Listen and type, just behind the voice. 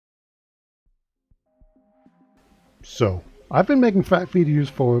So, I've been making Frag videos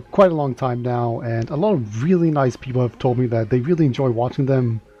for quite a long time now, and a lot of really nice people have told me that they really enjoy watching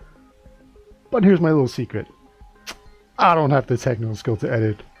them. But here's my little secret. I don't have the technical skill to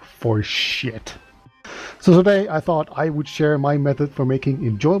edit for shit. So today I thought I would share my method for making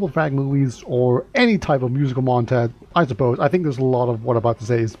enjoyable Frag movies or any type of musical montage. I suppose, I think there's a lot of what I'm about to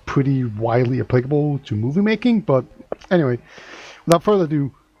say is pretty widely applicable to movie making, but anyway, without further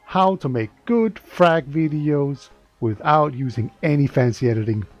ado, how to make good Frag videos without using any fancy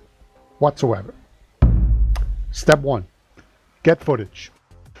editing whatsoever. Step 1. Get footage.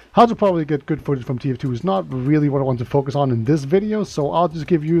 How to probably get good footage from TF2 is not really what I want to focus on in this video, so I'll just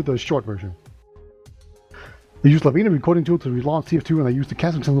give you the short version. I use Lavina recording tool to relaunch TF2, and I use the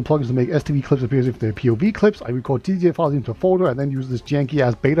casting sample plugins to make STV clips appear as if they're POV clips. I record TJ files into a folder and then use this janky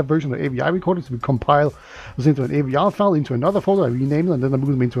ass beta version of AVI recorder to compile this into an AVI file into another folder. I rename them and then I move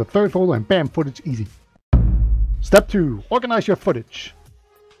them into a third folder, and bam, footage easy. Step 2. Organize your footage.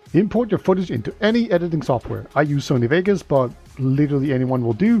 Import your footage into any editing software. I use Sony Vegas, but literally anyone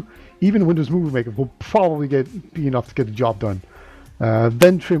will do. Even Windows Movie Maker will probably be enough to get the job done.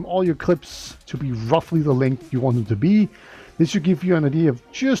 Then trim all your clips to be roughly the length you want them to be. This should give you an idea of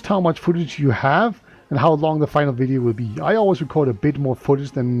just how much footage you have and how long the final video will be. I always record a bit more footage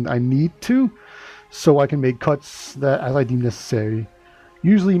than I need to, so I can make cuts as I deem necessary.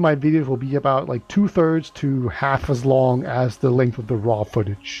 Usually my videos will be about like 2/3 to half as long as the length of the raw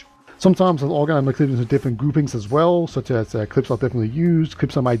footage. Sometimes I'll organize my clips into different groupings as well, such as clips I'll definitely use,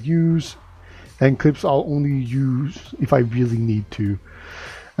 clips I might use, and clips I'll only use if I really need to.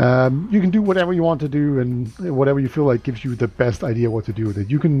 You can do whatever you want to do and whatever you feel like gives you the best idea what to do with it.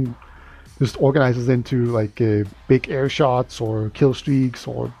 You can just organize this into like big air shots or kill streaks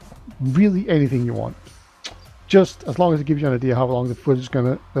or really anything you want. Just as long as it gives you an idea how long the footage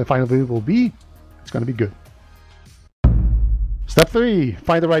the final video will be, it's gonna be good. Step 3.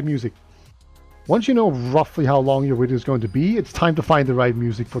 Find the right music. Once you know roughly how long your video is going to be, it's time to find the right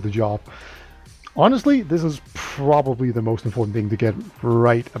music for the job. Honestly, this is probably the most important thing to get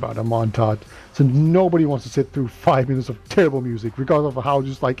right about a montage, so nobody wants to sit through 5 minutes of terrible music, regardless of how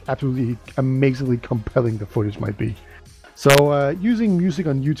just like absolutely amazingly compelling the footage might be. So using music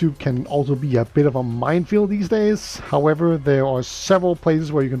on YouTube can also be a bit of a minefield these days. However, there are several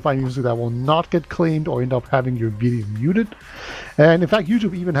places where you can find music that will not get claimed or end up having your video muted. And in fact,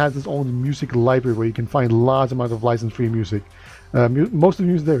 YouTube even has its own music library where you can find large amounts of license-free music. Most of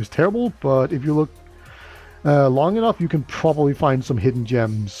the music there is terrible, but if you look long enough, you can probably find some hidden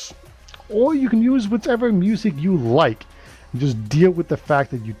gems. Or you can use whichever music you like and just deal with the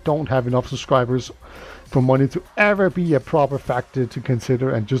fact that you don't have enough subscribers for money to ever be a proper factor to consider,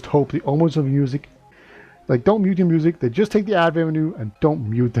 and just hope the owners of music, like, don't mute your music, they just take the ad revenue and don't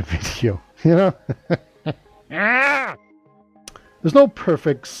mute the video, you know? There's no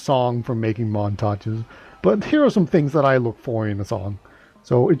perfect song for making montages, but here are some things that I look for in a song.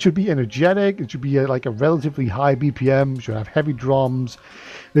 So it should be energetic, it should be like a relatively high BPM, it should have heavy drums,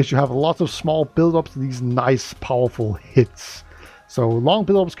 it should have lots of small build-ups to these nice, powerful hits. So long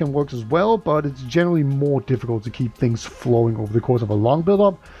build-ups can work as well, but it's generally more difficult to keep things flowing over the course of a long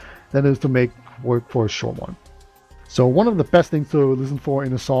build-up than it is to make work for a short one. So one of the best things to listen for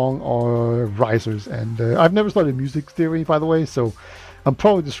in a song are risers, and I've never studied music theory, by the way, so I'm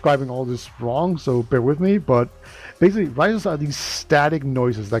probably describing all this wrong, so bear with me, but basically risers are these static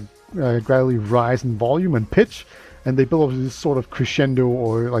noises that gradually rise in volume and pitch, and they build up this sort of crescendo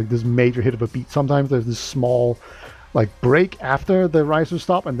or like this major hit of a beat. Sometimes there's this small like break after the risers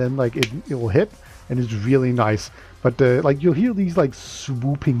stop, and then like it will hit, and it's really nice. But like you'll hear these like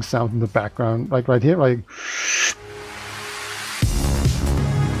swooping sounds in the background, like right here, like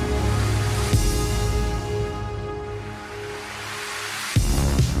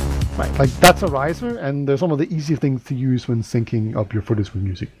right, like that's a riser, and they're some of the easiest things to use when syncing up your footage with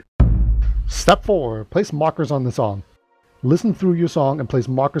music. Step 4. Place markers on the song. Listen through your song and place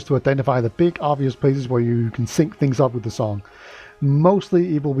markers to identify the big obvious places where you can sync things up with the song.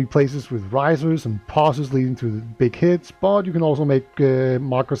 Mostly it will be places with risers and pauses leading to the big hits, but you can also make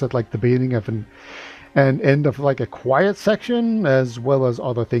markers at like the beginning of an end of like a quiet section, as well as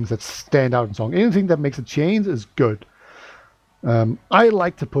other things that stand out in the song. Anything that makes a change is good. I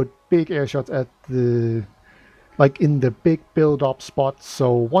like to put big air shots at the in the big build-up spots.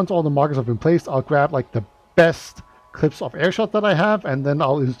 So once all the markers have been placed, I'll grab like the best clips of air shot that I have, and then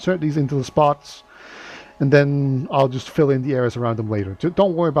I'll insert these into the spots, and then I'll just fill in the areas around them later.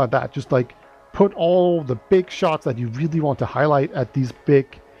 Don't worry about that. Just like put all the big shots that you really want to highlight at these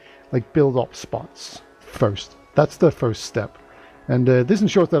big like build-up spots first. That's the first step. And this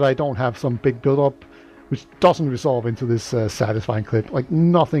ensures that I don't have some big build-up which doesn't resolve into this satisfying clip. Like,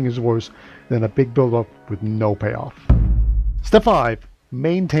 nothing is worse than a big build-up with no payoff. Step 5,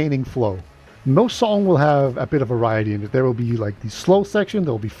 maintaining flow. Most song will have a bit of variety in it. There will be like the slow section,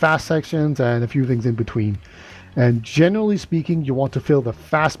 there will be fast sections, and a few things in between. And generally speaking, you want to fill the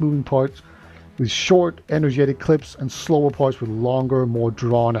fast-moving parts with short, energetic clips and slower parts with longer, more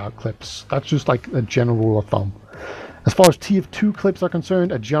drawn-out clips. That's just like a general rule of thumb. As far as TF2 clips are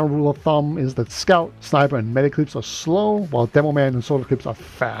concerned, a general rule of thumb is that Scout, Sniper, and Medic clips are slow, while Demo Man and Soldier clips are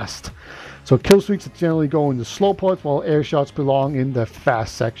fast. So kill streaks generally go in the slow parts, while air shots belong in the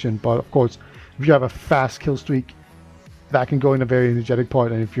fast section. But of course, if you have a fast kill streak, that can go in a very energetic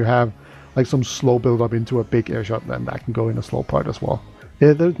part, and if you have like some slow build up into a big air shot, then that can go in a slow part as well.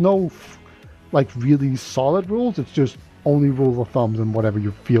 Yeah, there's no like really solid rules. It's just only rules of thumbs and whatever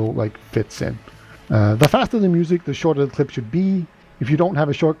you feel like fits in. The faster the music, the shorter the clip should be. If you don't have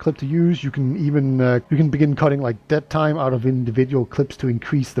a short clip to use, you can even begin cutting like dead time out of individual clips to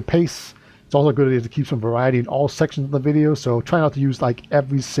increase the pace. It's also a good idea to keep some variety in all sections of the video, so try not to use like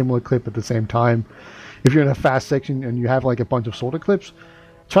every similar clip at the same time. If you're in a fast section and you have like a bunch of soldier clips,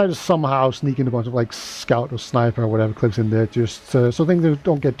 try to somehow sneak in a bunch of like Scout or Sniper or whatever clips in there, just so things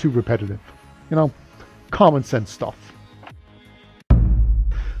don't get too repetitive. You know, common sense stuff.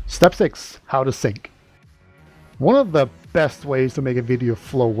 Step 6, how to sync. One of the best ways to make a video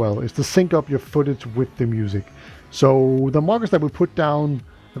flow well is to sync up your footage with the music. So the markers that we put down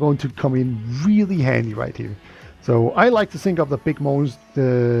are going to come in really handy right here. So I like to sync up the big moans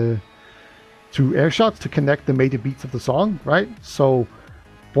to air shots to connect the major beats of the song, right? So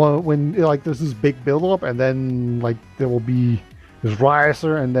when like there's this big build up, and then like there will be this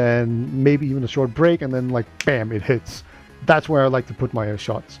riser, and then maybe even a short break, and then like bam, it hits. That's where I like to put my air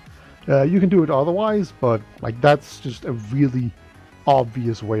shots. You can do it otherwise, but like that's just a really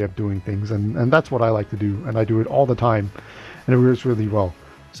obvious way of doing things, and that's what I like to do, and I do it all the time, and it works really well.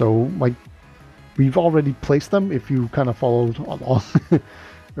 So like we've already placed them if you kind of followed along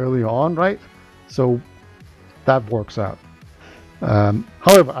early on, right? So that works out.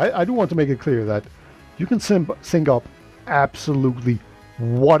 However, I do want to make it clear that you can sync up absolutely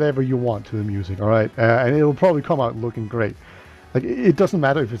whatever you want to the music, all right? And it'll probably come out looking great. Like, it doesn't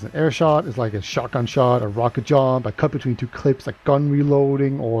matter if it's an air shot, it's like a shotgun shot, a rocket jump, a cut between two clips, a gun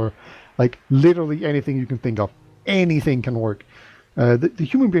reloading, or like literally anything you can think of. Anything can work. The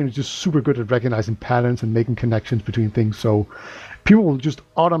human brain is just super good at recognizing patterns and making connections between things, so people will just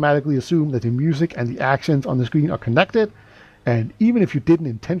automatically assume that the music and the actions on the screen are connected. And even if you didn't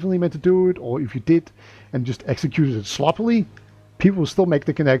intentionally meant to do it, or if you did and just executed it sloppily, people will still make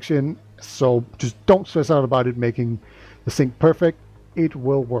the connection. So just don't stress out about it making the sync perfect. It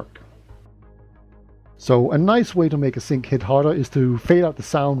will work. So a nice way to make a sync hit harder is to fade out the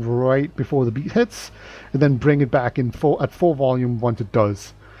sound right before the beat hits, and then bring it back in at full volume once it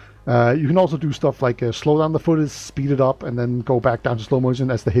does. You can also do stuff like slow down the footage, speed it up, and then go back down to slow motion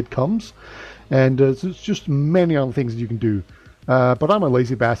as the hit comes. And there's just many other things that you can do. But I'm a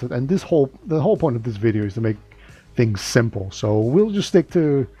lazy bastard, and the whole point of this video is to make things simple. So we'll just stick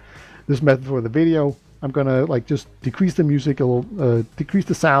to this method for the video. I'm gonna like just decrease the music a little, decrease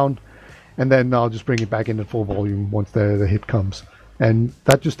the sound, and then I'll just bring it back in at full volume once the hit comes. And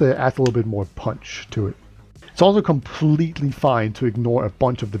that just adds a little bit more punch to it. It's also completely fine to ignore a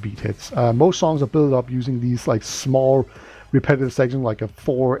bunch of the beat hits. Most songs are built up using these like small repetitive sections, like a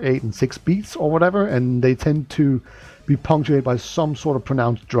 4, 8, and 6 beats or whatever, and they tend to be punctuated by some sort of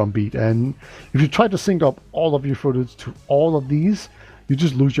pronounced drum beat. And if you try to sync up all of your footage to all of these, you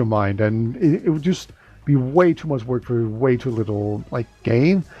just lose your mind, and it would just be way too much work for way too little like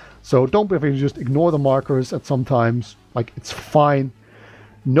gain. So don't be afraid to just ignore the markers at some times. Like, it's fine,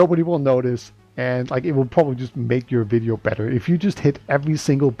 nobody will notice, and like it will probably just make your video better. If you just hit every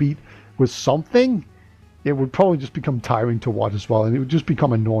single beat with something, it would probably just become tiring to watch as well, and it would just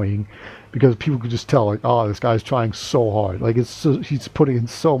become annoying because people could just tell, like, oh, this guy's trying so hard, like he's putting in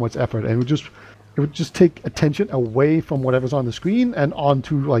so much effort, and it would just take attention away from whatever's on the screen and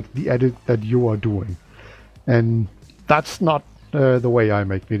onto like the edit that you are doing. And that's not the way I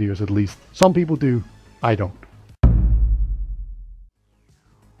make videos, at least. Some people do, I don't.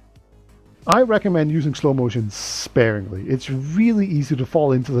 I recommend using slow motion sparingly. It's really easy to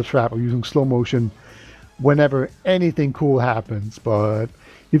fall into the trap of using slow motion whenever anything cool happens, but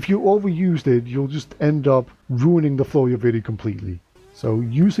if you overused it, you'll just end up ruining the flow of your video completely. So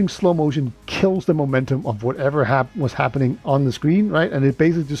using slow motion kills the momentum of whatever was happening on the screen, right? And it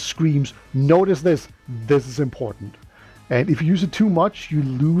basically just screams, notice this is important. And if you use it too much, you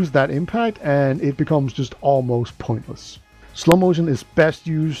lose that impact, and it becomes just almost pointless. Slow motion is best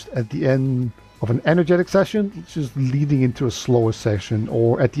used at the end of an energetic session, it's just leading into a slower session,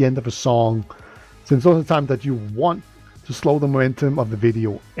 or at the end of a song, since those are the times that you want to slow the momentum of the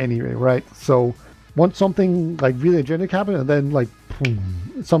video anyway, right? So once something like really energetic happens, and then like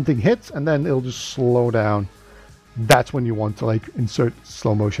boom, something hits, and then it'll just slow down. That's when you want to like insert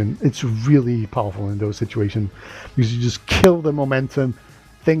slow motion. It's really powerful in those situations because you just kill the momentum,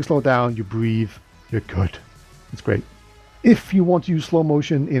 things slow down, you breathe, you're good. It's great. If you want to use slow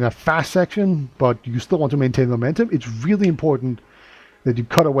motion in a fast section, but you still want to maintain momentum, it's really important that you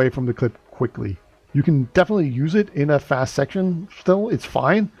cut away from the clip quickly. You can definitely use it in a fast section still, it's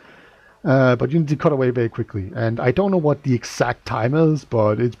fine, but you need to cut away very quickly. And I don't know what the exact time is,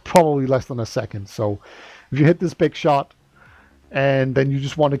 but it's probably less than a second. So if you hit this big shot and then you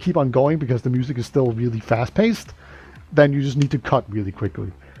just want to keep on going because the music is still really fast paced, then you just need to cut really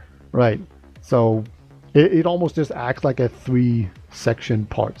quickly, right? So it almost just acts like a 3-section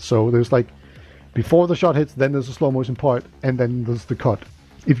part. So there's like, before the shot hits, then there's a slow motion part, and then there's the cut.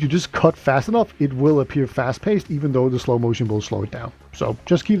 If you just cut fast enough, it will appear fast paced, even though the slow motion will slow it down. So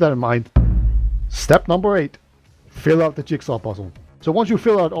just keep that in mind. Step number 8, fill out the jigsaw puzzle. So once you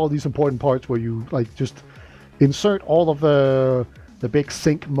fill out all these important parts where you like just insert all of the big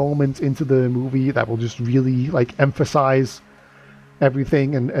sync moments into the movie that will just really like emphasize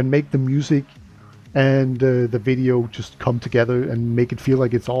everything and make the music and the video just come together and make it feel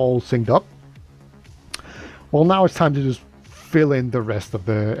like it's all synced up. Well, now it's time to just fill in the rest of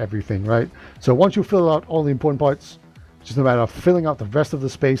the everything, right? So once you fill out all the important parts, it's just a matter of filling out the rest of the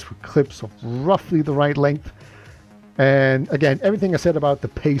space with clips of roughly the right length. And again, everything I said about the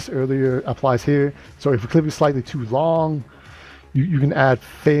pace earlier applies here. So if a clip is slightly too long, you can add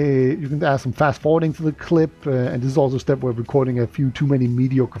some fast forwarding to the clip, and this is also a step where recording a few too many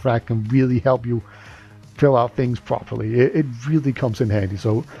mediocre fragments can really help you fill out things properly. It really comes in handy.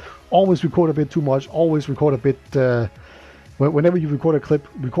 So always record a bit too much. Always record a bit. Whenever you record a clip,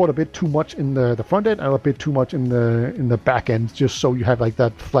 record a bit too much in the front end and a bit too much in the back end, just so you have like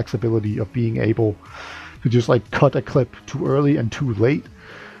that flexibility of being able to just like cut a clip too early and too late.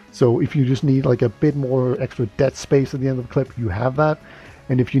 So if you just need like a bit more extra dead space at the end of the clip, you have that.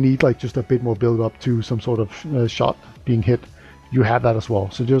 And if you need like just a bit more build up to some sort of shot being hit, you have that as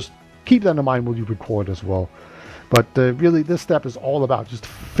well. So just keep that in mind when you record as well. But really this step is all about just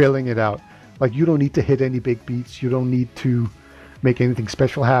filling it out. Like you don't need to hit any big beats. You don't need to make anything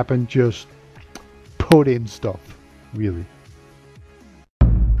special happen. Just put in stuff, really.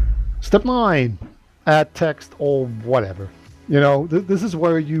 Step 9, add text or whatever. You know, this is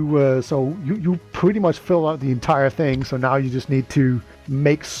where you, so you pretty much fill out the entire thing. So now you just need to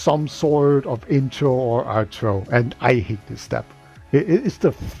make some sort of intro or outro. And I hate this step. It's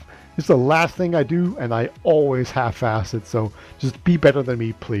the last thing I do, and I always half-ass it. So just be better than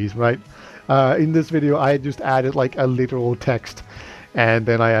me, please, right? In this video, I just added like a literal text. And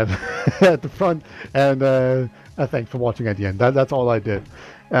then I add at the front, and thanks for watching at the end. That's all I did.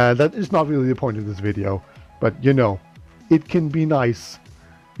 That is not really the point of this video. But, you know, it can be nice.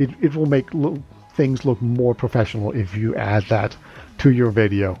 It will make things look more professional if you add that to your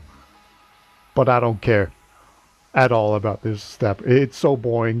video. But I don't care at all about this step. It's so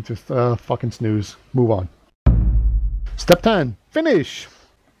boring. Just fucking snooze. Move on. Step 10. Finish.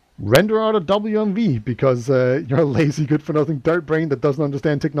 Render out a WMV because you're a lazy, good-for-nothing dirt brain that doesn't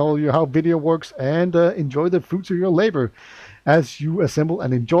understand technology or how video works, and enjoy the fruits of your labor as you assemble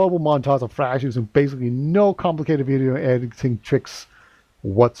an enjoyable montage of frags using basically no complicated video editing tricks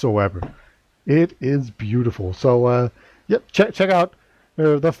whatsoever. It is beautiful. So, yep, check out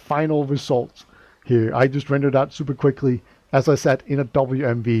the final results here. I just rendered out super quickly. As I said, in a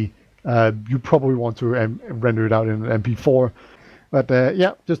WMV, you probably want to render it out in an MP4. But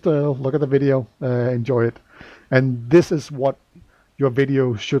yeah, just look at the video, enjoy it. And this is what your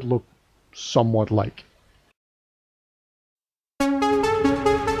video should look somewhat like.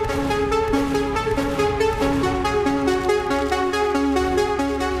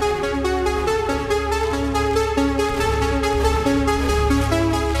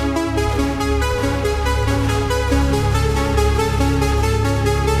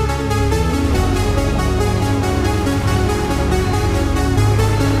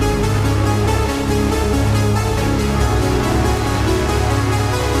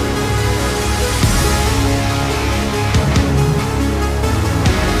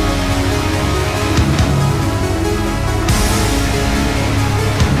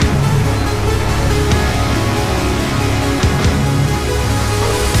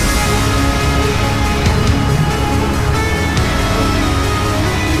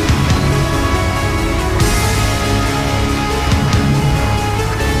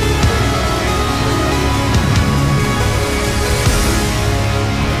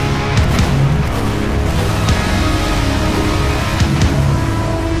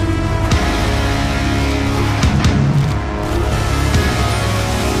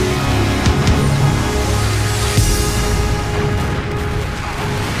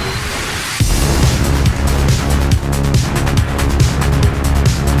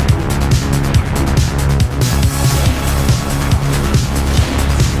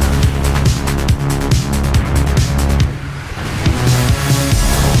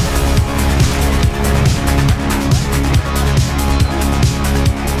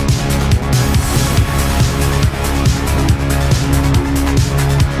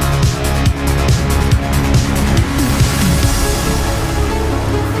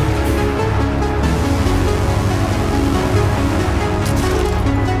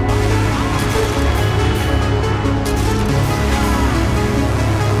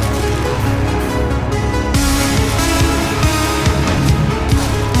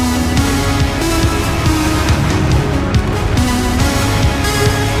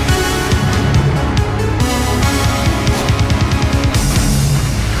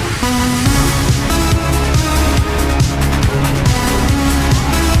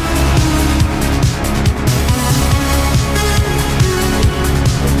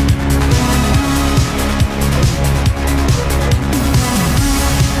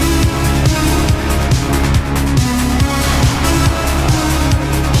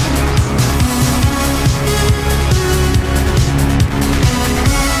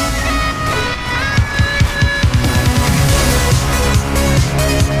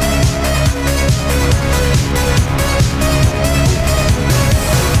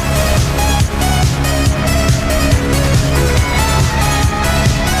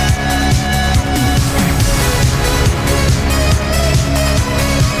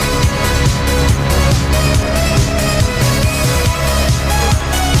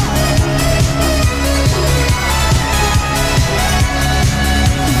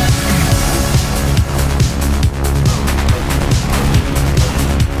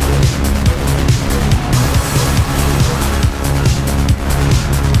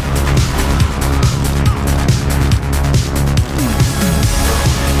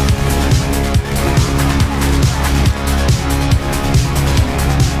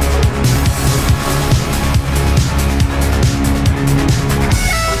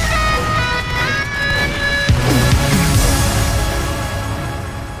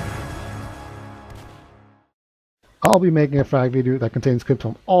 I'll be making a frag video that contains clips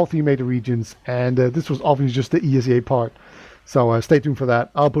from all 3 major regions, and this was obviously just the ESEA part. So stay tuned for that.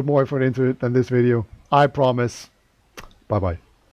 I'll put more effort into it than this video. I promise. Bye-bye.